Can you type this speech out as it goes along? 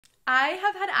I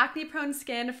have had acne-prone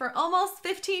skin for almost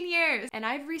 15 years, and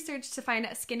I've researched to find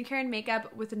skincare and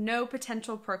makeup with no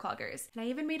potential pore cloggers. And I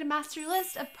even made a master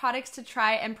list of products to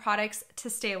try and products to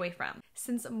stay away from.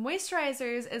 Since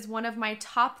moisturizers is one of my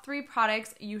top 3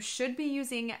 products you should be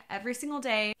using every single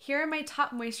day, here are my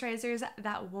top moisturizers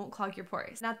that won't clog your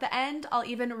pores. And at the end, I'll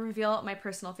even reveal my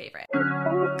personal favorite.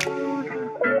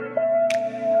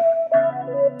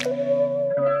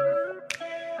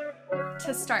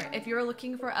 To start, if you're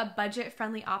looking for a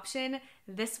budget-friendly option,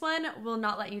 this one will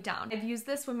not let you down. I've used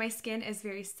this when my skin is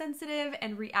very sensitive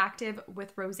and reactive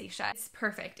with rosacea. It's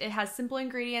perfect. It has simple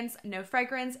ingredients, no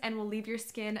fragrance, and will leave your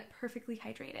skin perfectly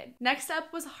hydrated. Next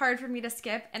up was hard for me to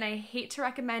skip, and I hate to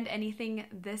recommend anything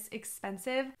this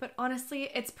expensive, but honestly,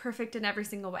 it's perfect in every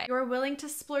single way. You're willing to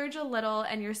splurge a little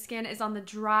and your skin is on the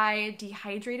dry,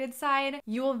 dehydrated side,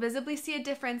 you will visibly see a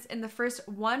difference in the first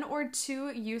 1 or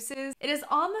 2 uses. It is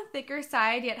on the thicker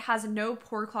side, yet has no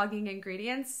pore clogging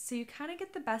ingredients, so you kind of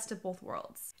get the best of both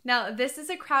worlds. Now, this is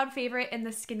a crowd favorite in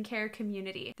the skincare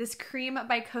community. This cream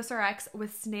by CosRx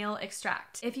with snail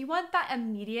extract. If you want that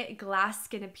immediate glass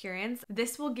skin appearance,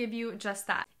 this will give you just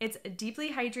that. It's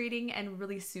deeply hydrating and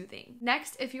really soothing.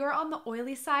 Next, if you're on the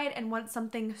oily side and want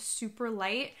something super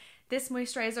light, this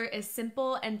moisturizer is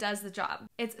simple and does the job.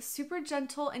 It's super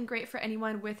gentle and great for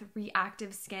anyone with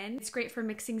reactive skin. It's great for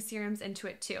mixing serums into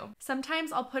it too.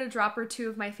 Sometimes I'll put a drop or 2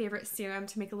 of my favorite serum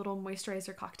to make a little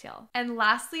moisturizer cocktail. And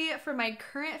lastly, for my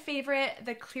current favorite,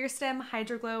 the Clear Stem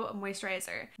Hydro Glow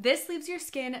Moisturizer. This leaves your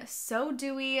skin so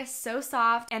dewy, so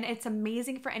soft, and it's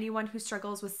amazing for anyone who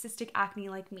struggles with cystic acne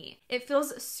like me. It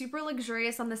feels super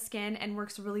luxurious on the skin and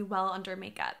works really well under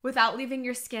makeup without leaving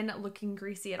your skin looking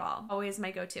greasy at all. Always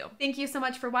my go-to. Thank you so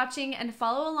much for watching, and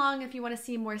follow along if you want to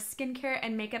see more skincare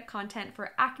and makeup content for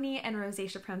acne and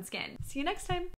rosacea prone skin. See you next time.